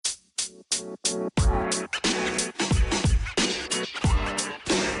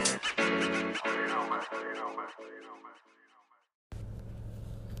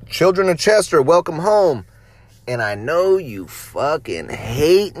Children of Chester, welcome home. And I know you fucking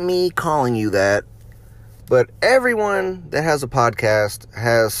hate me calling you that, but everyone that has a podcast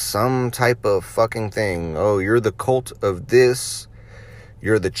has some type of fucking thing. Oh, you're the cult of this.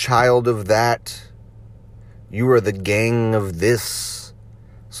 You're the child of that. You are the gang of this.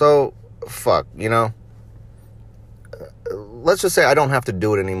 So, fuck, you know. Let's just say I don't have to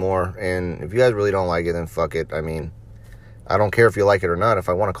do it anymore. And if you guys really don't like it, then fuck it. I mean, I don't care if you like it or not. If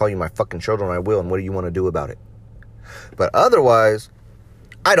I want to call you my fucking children, I will. And what do you want to do about it? But otherwise,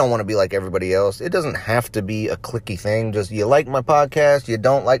 I don't want to be like everybody else. It doesn't have to be a cliquey thing. Just, you like my podcast, you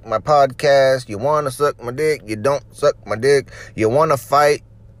don't like my podcast, you want to suck my dick, you don't suck my dick, you want to fight,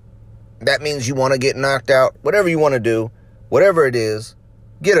 that means you want to get knocked out. Whatever you want to do, whatever it is,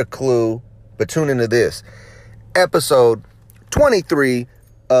 get a clue, but tune into this. Episode 23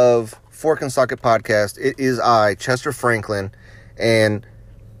 of Fork and Socket Podcast. It is I, Chester Franklin, and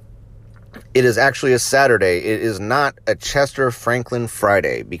it is actually a Saturday. It is not a Chester Franklin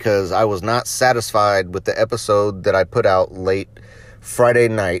Friday because I was not satisfied with the episode that I put out late Friday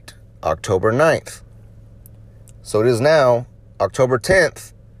night, October 9th. So it is now October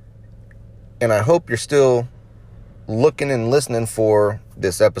 10th, and I hope you're still looking and listening for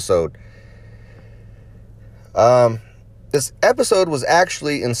this episode. This episode was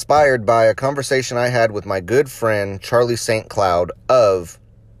actually inspired by a conversation I had with my good friend Charlie St. Cloud of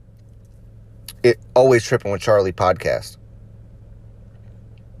It Always Tripping with Charlie podcast.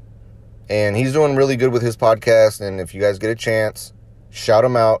 And he's doing really good with his podcast, and if you guys get a chance, shout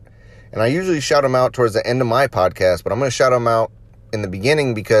him out. And I usually shout him out towards the end of my podcast, but I'm going to shout him out in the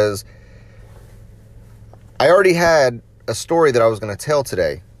beginning because I already had a story that I was going to tell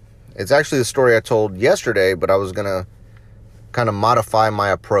today. It's actually the story I told yesterday, but I was going to kind of modify my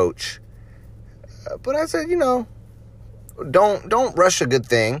approach. But I said, you know, don't rush a good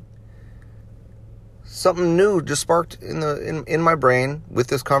thing. Something new just sparked in my brain with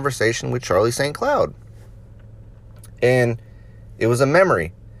this conversation with Charlie St. Cloud. And it was a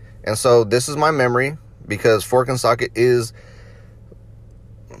memory. And so this is my memory because Fork and Socket is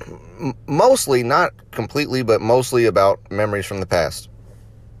mostly, not completely, but mostly about memories from the past.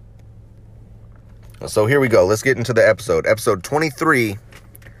 So here we go. Let's get into the episode. Episode 23,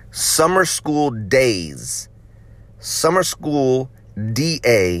 Summer School Daze. Summer School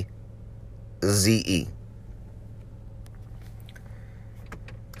D-A-Z-E.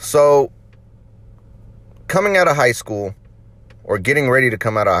 So, coming out of high school, or getting ready to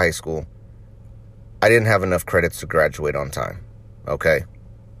come out of high school, I didn't have enough credits to graduate on time. Okay?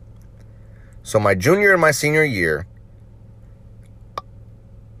 So my junior and my senior year,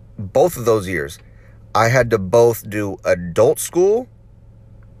 both of those years, I had to both do adult school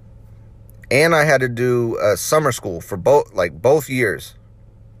and I had to do summer school for both years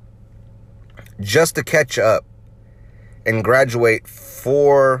just to catch up and graduate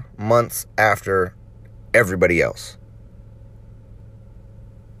 4 months after everybody else.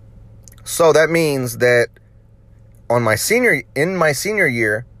 So that means that in my senior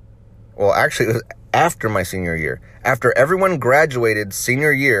year, well, actually it was after my senior year, after everyone graduated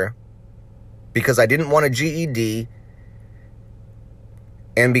senior year, because I didn't want a GED,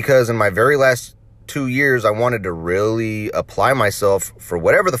 and because in my very last 2 years, I wanted to really apply myself for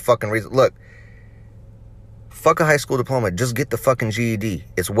whatever the fucking reason. Look, fuck a high school diploma. Just get the fucking GED.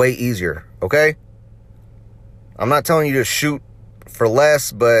 It's way easier, okay? I'm not telling you to shoot for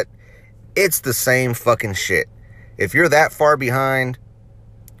less, but it's the same fucking shit. If you're that far behind,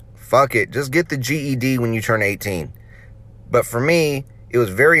 fuck it. Just get the GED when you turn 18. But for me, it was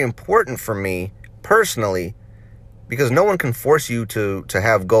very important for me personally because no one can force you to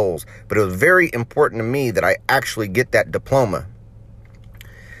have goals. But it was very important to me that I actually get that diploma.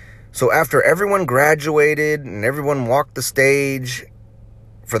 So after everyone graduated and everyone walked the stage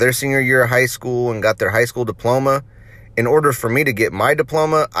for their senior year of high school and got their high school diploma, in order for me to get my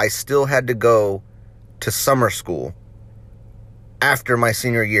diploma, I still had to go to summer school after my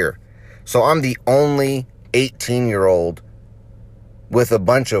senior year. So I'm the only 18-year-old with a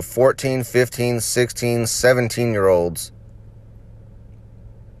bunch of 14, 15, 16, 17-year-olds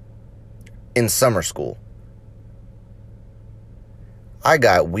in summer school. I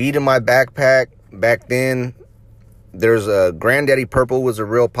got weed in my backpack. Back then, there's a Granddaddy Purple was a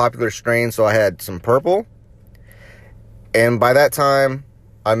real popular strain, so I had some purple. And by that time,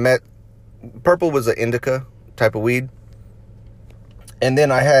 purple was an indica type of weed. And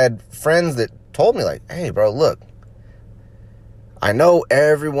then I had friends that told me, like, hey, bro, look, I know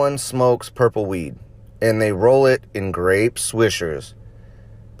everyone smokes purple weed, and they roll it in grape swishers,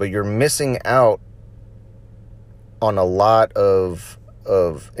 but you're missing out on a lot of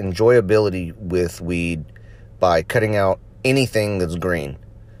enjoyability with weed by cutting out anything that's green.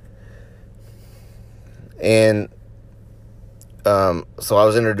 And so I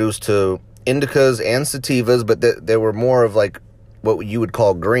was introduced to indicas and sativas, but they were more of like what you would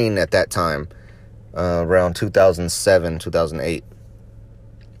call green at that time, around 2007, 2008.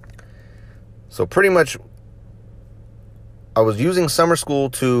 So pretty much I was using summer school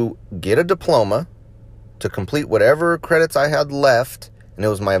to get a diploma, to complete whatever credits I had left. And it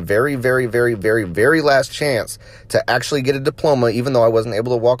was my very, very, very, very, very last chance to actually get a diploma, even though I wasn't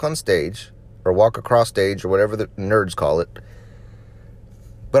able to walk on stage or walk across stage or whatever the nerds call it.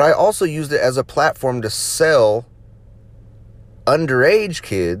 But I also used it as a platform to sell underage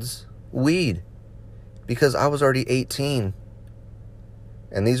kids weed, because I was already 18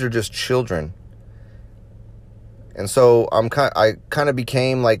 and these are just children. And so I kind of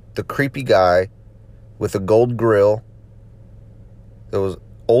became like the creepy guy with a gold grill that was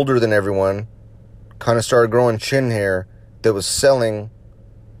older than everyone, kind of started growing chin hair, that was selling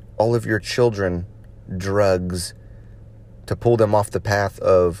all of your children drugs to pull them off the path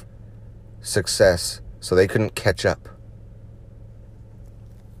of success so they couldn't catch up.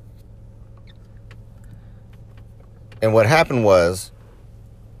 And what happened was,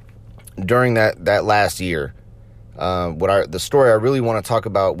 during that last year, the story I really want to talk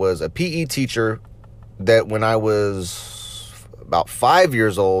about was a PE teacher that when I was about 5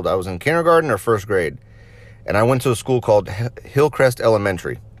 years old, I was in kindergarten or first grade, and I went to a school called Hillcrest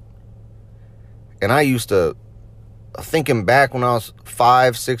Elementary. And I used to, thinking back when I was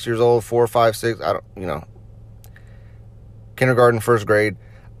 5, 6 years old, 4, 5, 6, kindergarten, first grade,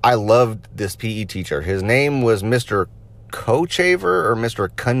 I loved this PE teacher. His name was Mr. Cochaver or Mr.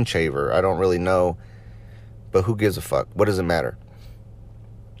 Cunchaver. I don't really know, but who gives a fuck? What does it matter?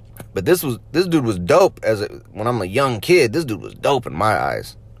 But this dude was dope when I'm a young kid. This dude was dope in my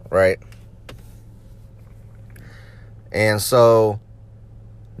eyes, right? And so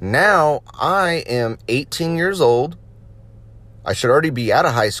now I am 18 years old. I should already be out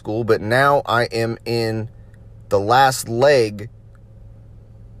of high school, but now I am in the last leg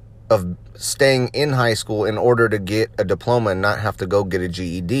of staying in high school in order to get a diploma and not have to go get a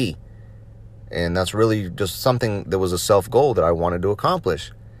GED. And that's really just something that was a self-goal that I wanted to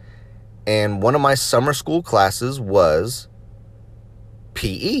accomplish. And one of my summer school classes was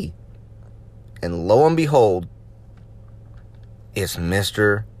PE. And lo and behold, it's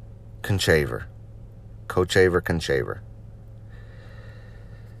Mr. Conchaver. Conchaver.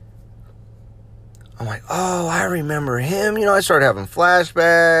 I'm like, oh, I remember him. I started having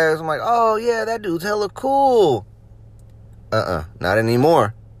flashbacks. I'm like, oh, yeah, that dude's hella cool. Not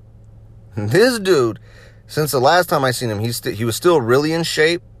anymore. This dude, since the last time I seen him, he was still really in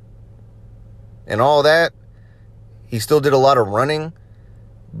shape and all that. He still did a lot of running.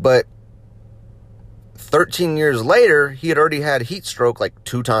 But 13 years later, he had already had heat stroke like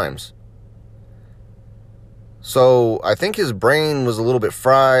 2 times. So I think his brain was a little bit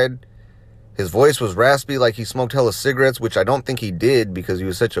fried. His voice was raspy, like he smoked hella cigarettes, which I don't think he did because he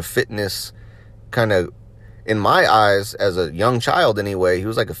was such a fitness kind of, in my eyes, as a young child anyway, he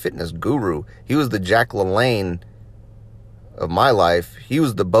was like a fitness guru. He was the Jack LaLanne of my life. He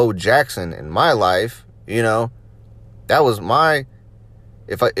was the Bo Jackson in my life, That was my,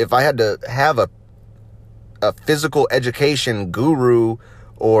 if I had to have a physical education guru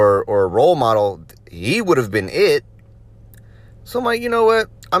or role model, he would have been it. So I'm like, you know what?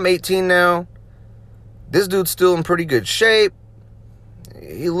 I'm 18 now. This dude's still in pretty good shape.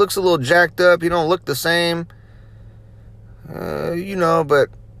 He looks a little jacked up. He don't look the same. But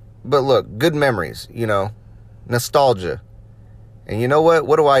look, good memories, nostalgia. And you know what?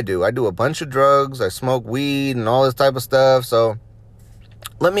 What do? I do a bunch of drugs. I smoke weed and all this type of stuff. So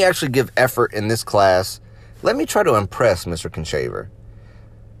let me actually give effort in this class. Let me try to impress Mr. Conchaver.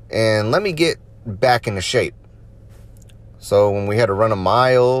 And let me get back into shape. So when we had to run a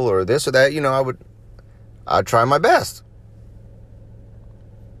mile or this or that, I'd try my best.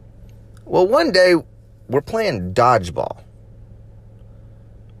 Well, one day we're playing dodgeball.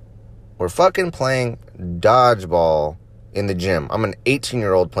 We're fucking playing dodgeball in the gym. I'm an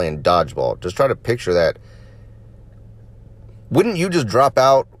 18-year-old playing dodgeball. Just try to picture that. Wouldn't you just drop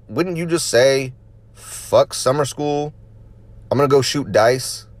out? Wouldn't you just say, fuck summer school, I'm going to go shoot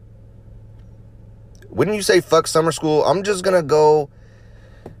dice? Wouldn't you say, fuck summer school, I'm just going to go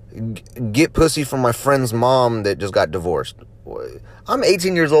get pussy from my friend's mom that just got divorced? I'm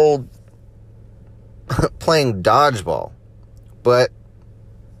 18 years old playing dodgeball. But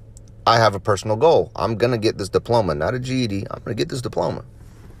I have a personal goal. I'm going to get this diploma, not a GED. I'm going to get this diploma.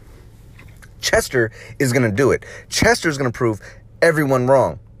 Chester is going to do it. Chester is going to prove everyone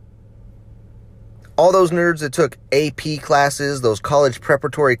wrwrong. All those nerds that took AP classes, those college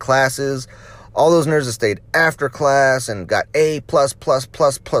preparatory classes, all those nerds that stayed after class and got A++++++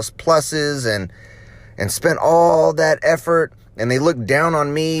 and spent all that effort, and they looked down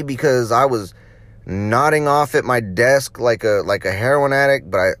on me because I was nodding off at my desk like a heroin addict,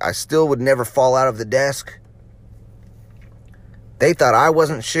 but I still would never fall out of the desk. They thought I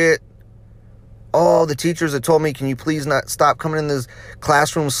wasn't shit. All the teachers that told me, can you please not stop coming in this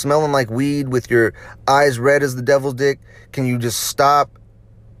classroom smelling like weed with your eyes red as the devil's dick? Can you just stop?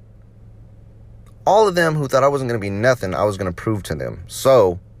 All of them who thought I wasn't going to be nothing, I was going to prove to them.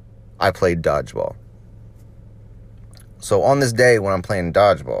 So I played dodgeball. So on this day when I'm playing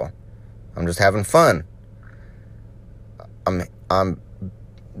dodgeball, I'm just having fun. I'm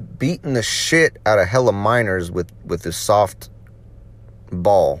beating the shit out of hella minors with this soft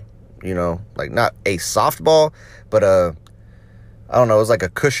ball. You know, like not a soft ball, but I don't know, it was like a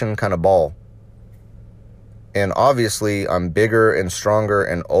cushion kind of ball. And obviously I'm bigger and stronger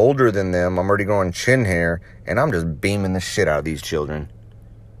and older than them. I'm already growing chin hair, and I'm just beaming the shit out of these children.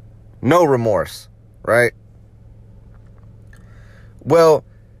 No remorse, right? Well,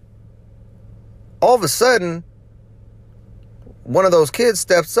 all of a sudden, one of those kids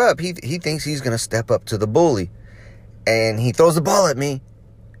steps up. He thinks he's going to step up to the bully, and he throws the ball at me.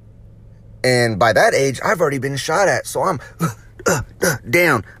 And by that age, I've already been shot at. So I'm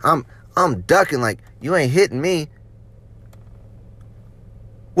down. I'm ducking like, you ain't hitting me.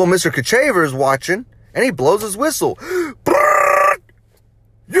 Well, Mr. Kachaver's watching, and he blows his whistle.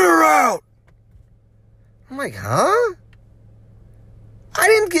 You're out. I'm like, huh? I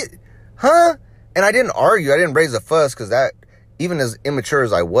didn't get, huh? And I didn't argue. I didn't raise a fuss, because that, even as immature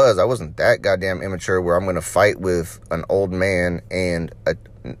as I wasn't that goddamn immature where I'm going to fight with an old man and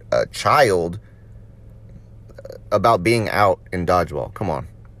a child about being out in dodgeball. Come on.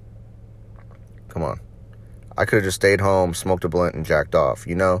 I could have just stayed home, smoked a blunt, and jacked off,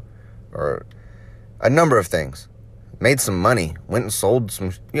 you know? Or a number of things. Made some money. Went and sold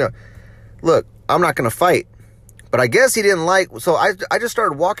some, you know. Look, I'm not going to fight. But I guess he didn't like, so I just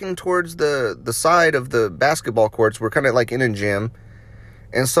started walking towards the side of the basketball courts. We're kind of like in a gym.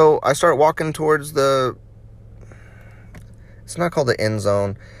 And so I started walking towards it's not called the end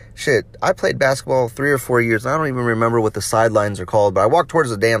zone. Shit, I played basketball 3 or 4 years, and I don't even remember what the sidelines are called, but I walked towards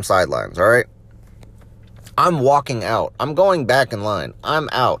the damn sidelines, all right? I'm walking out. I'm going back in line. I'm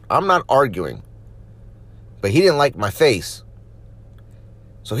out. I'm not arguing. But he didn't like my face.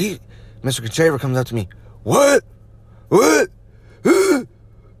 So Mr. Kachaver comes up to me, What? And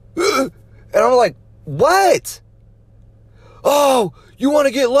I'm like, what? Oh, you want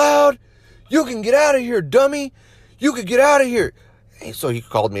to get loud? You can get out of here, dummy. You could get out of here. And so he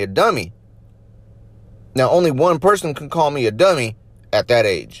called me a dummy. Now, only one person can call me a dummy at that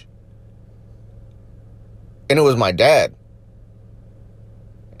age. And it was my dad.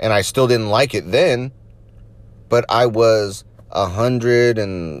 And I still didn't like it then. But I was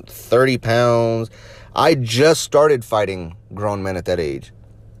 130 pounds. I just started fighting grown men at that age.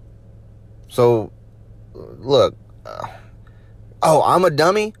 So, look. I'm a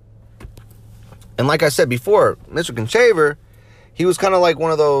dummy. And like I said before, Mr. Kachaver, he was kind of like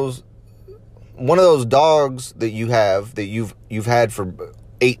one of those dogs that you've had for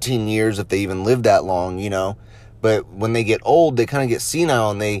 18 years, if they even live that long, you know. But when they get old, they kind of get senile,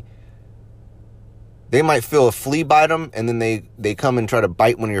 and they might feel a flea bite them, and then they come and try to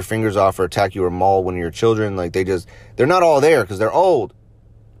bite one of your fingers off or attack you or maul one of your children. Like, they're not all there because they're old.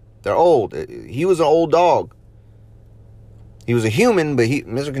 They're old. He was an old dog. He was a human, but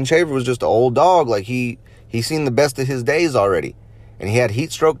Mr. Kachaver was just an old dog. Like, he seen the best of his days already. And he had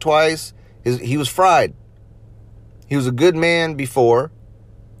heat stroke twice. He was fried. He was a good man before,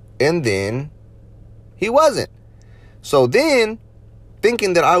 and then he wasn't. So then,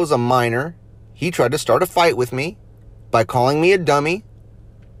 thinking that I was a minor, he tried to start a fight with me by calling me a dummy,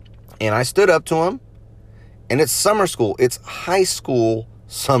 and I stood up to him. And it's summer school. It's high school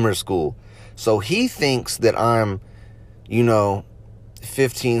summer school. So he thinks that I'm,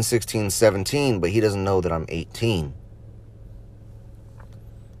 15, 16, 17, but he doesn't know that I'm 18.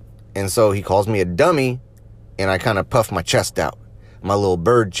 And so he calls me a dummy, and I kind of puff my chest out, my little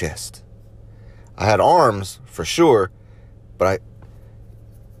bird chest. I had arms, for sure, but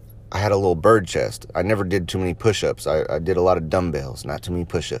I had a little bird chest. I never did too many push-ups. I did a lot of dumbbells, not too many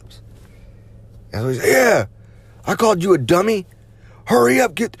push-ups. And so he's like, yeah, I called you a dummy. Hurry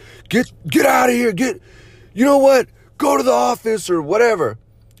up, get out of here. You know what? go to the office or whatever.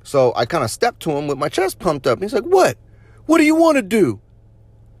 So I kind of stepped to him with my chest pumped up. And he's like, what? What do you want to do?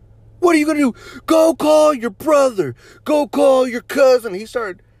 What are you going to do? Go call your brother. Go call your cousin. He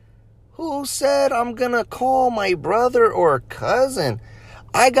started, who said I'm going to call my brother or cousin?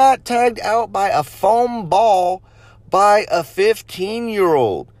 I got tagged out by a foam ball by a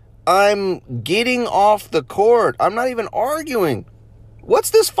 15-year-old. I'm getting off the court. I'm not even arguing. What's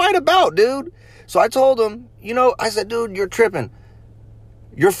this fight about, dude? So I told him, I said, dude, you're tripping.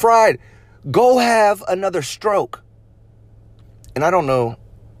 You're fried. Go have another stroke. And I don't know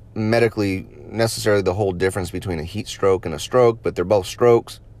medically necessarily the whole difference between a heat stroke and a stroke, but they're both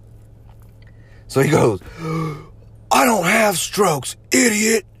strokes. So he goes, I don't have strokes,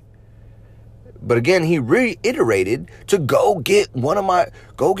 idiot. But again, he reiterated to go get my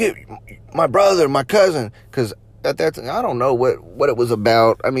brother, my cousin, because at that time, I don't know what it was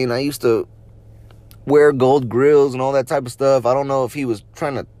about. I mean, I used to wear gold grills and all that type of stuff. I don't know if he was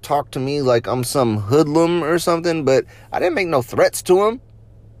trying to talk to me like I'm some hoodlum or something, but I didn't make no threats to him,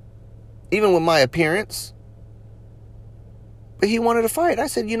 even with my appearance. But he wanted to fight. I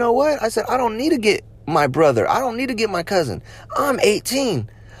said, you know what? I said, I don't need to get my brother. I don't need to get my cousin. I'm 18.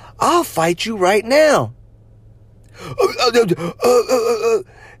 I'll fight you right now.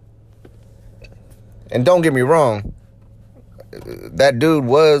 And don't get me wrong, that dude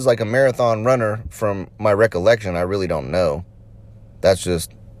was like a marathon runner from my recollection. I really don't know. That's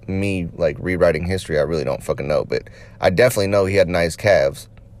just me like rewriting history. I really don't fucking know. But I definitely know he had nice calves.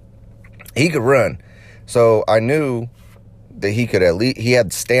 He could run. So I knew that he could he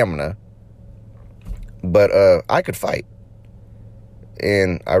had stamina. But I could fight.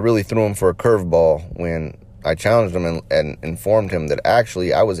 And I really threw him for a curveball when I challenged him and informed him that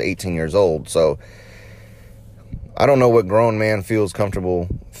actually I was 18 years old. So I don't know what grown man feels comfortable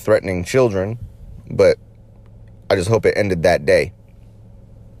threatening children, but I just hope it ended that day.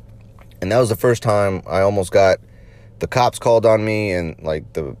 And that was the first time I almost got the cops called on me, and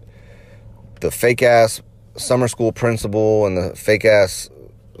like the fake ass summer school principal and the fake ass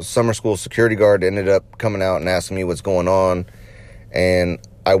summer school security guard ended up coming out and asking me what's going on. And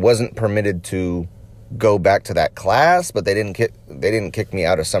I wasn't permitted to go back to that class, but they didn't kick me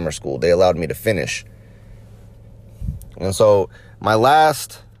out of summer school. They allowed me to finish. And so my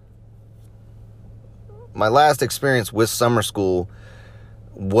last experience with summer school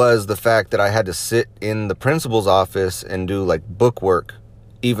was the fact that I had to sit in the principal's office and do like book work,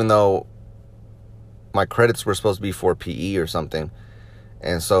 even though my credits were supposed to be for PE or something.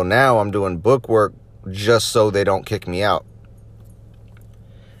 And so now I'm doing book work just so they don't kick me out.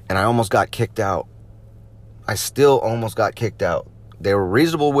 And I almost got kicked out. I still almost got kicked out. They were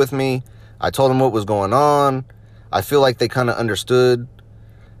reasonable with me. I told them what was going on. I feel like they kind of understood,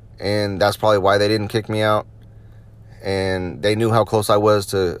 and that's probably why they didn't kick me out. And they knew how close I was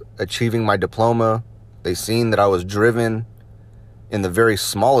to achieving my diploma. They seen that I was driven in the very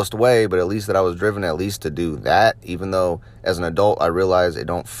smallest way, but at least that I was driven at least to do that, even though as an adult I realized it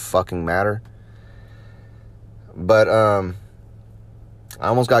don't fucking matter. But I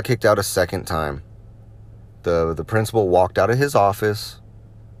almost got kicked out a second time. The principal walked out of his office,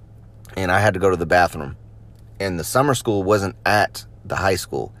 and I had to go to the bathroom. And the summer school wasn't at the high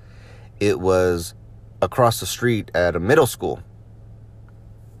school. It was across the street at a middle school.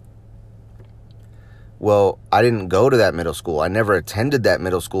 Well, I didn't go to that middle school. I never attended that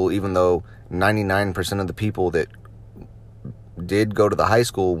middle school, even though 99% of the people that did go to the high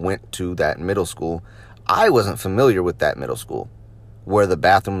school went to that middle school. I wasn't familiar with that middle school, where the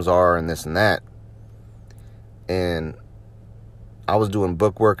bathrooms are and this and that. And I was doing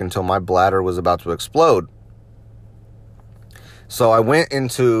book work until my bladder was about to explode. So I went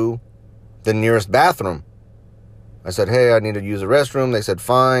into the nearest bathroom. I said, hey, I need to use the restroom. They said,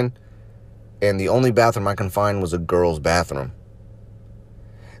 fine. And the only bathroom I can find was a girl's bathroom.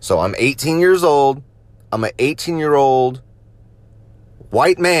 So I'm 18 years old. I'm an 18-year-old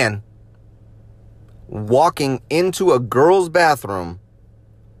white man walking into a girl's bathroom,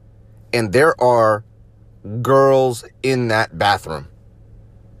 and there are girls in that bathroom.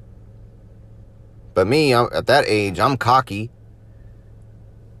 But me, at that age, I'm cocky.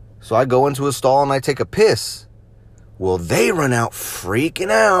 So I go into a stall and I take a piss. Well, they run out freaking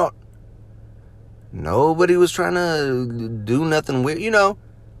out. Nobody was trying to do nothing weird,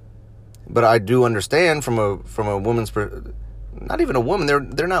 But I do understand from a woman's not even a woman.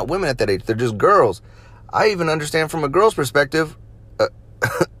 They're not women at that age. They're just girls. I even understand from a girl's perspective.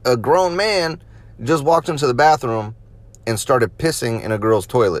 A grown man just walked into the bathroom and started pissing in a girl's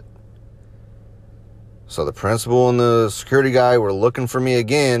toilet. So the principal and the security guy were looking for me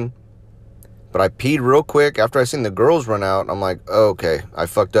again But I peed real quick. After I seen the girls run out, I'm like, oh, okay, I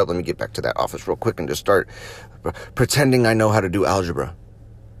fucked up. Let me get back to that office real quick and just start pretending I know how to do algebra.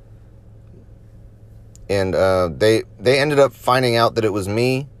 And they ended up finding out that it was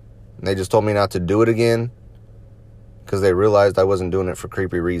me. And they just told me not to do it again, because they realized I wasn't doing it for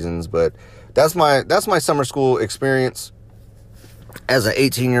creepy reasons. But that's my summer school experience as an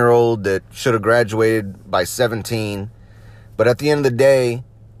 18-year-old that should have graduated by 17. But at the end of the day,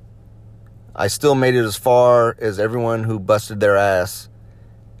 I still made it as far as everyone who busted their ass.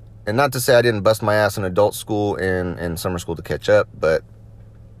 And not to say I didn't bust my ass in adult school and summer school to catch up, but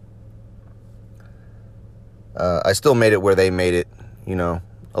I still made it where they made it. You know,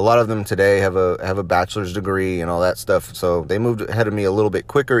 a lot of them today have a bachelor's degree and all that stuff, so they moved ahead of me a little bit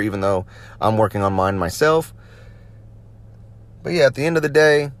quicker, even though I'm working on mine myself. But yeah, at the end of the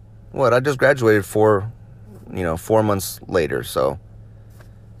day, I just graduated 4 months later, so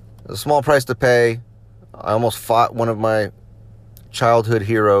a small price to pay. I almost fought one of my childhood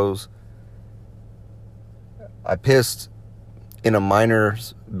heroes. I pissed in a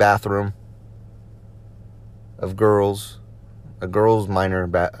minor's bathroom of girls, a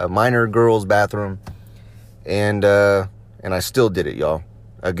minor girl's bathroom, and I still did it, y'all,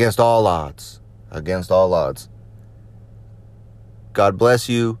 against all odds. God bless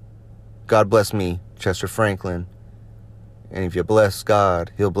you. God bless me, Chester Franklin. And if you bless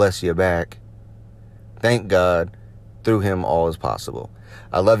God, he'll bless you back. Thank God, through him all is possible.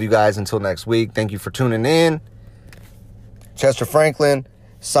 I love you guys. Until next week, thank you for tuning in. Chester Franklin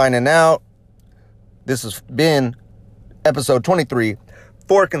signing out. This has been episode 23,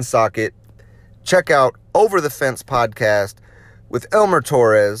 Fork and Socket. Check out Over the Fence podcast with Elmer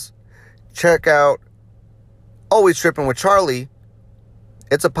Torres. Check out Always Tripping with Charlie.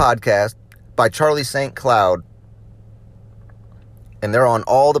 It's a podcast by Charlie St. Cloud. And they're on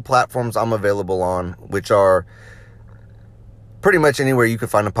all the platforms I'm available on, which are pretty much anywhere you can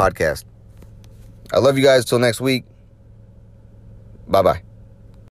find a podcast. I love you guys. Till next week. Bye-bye.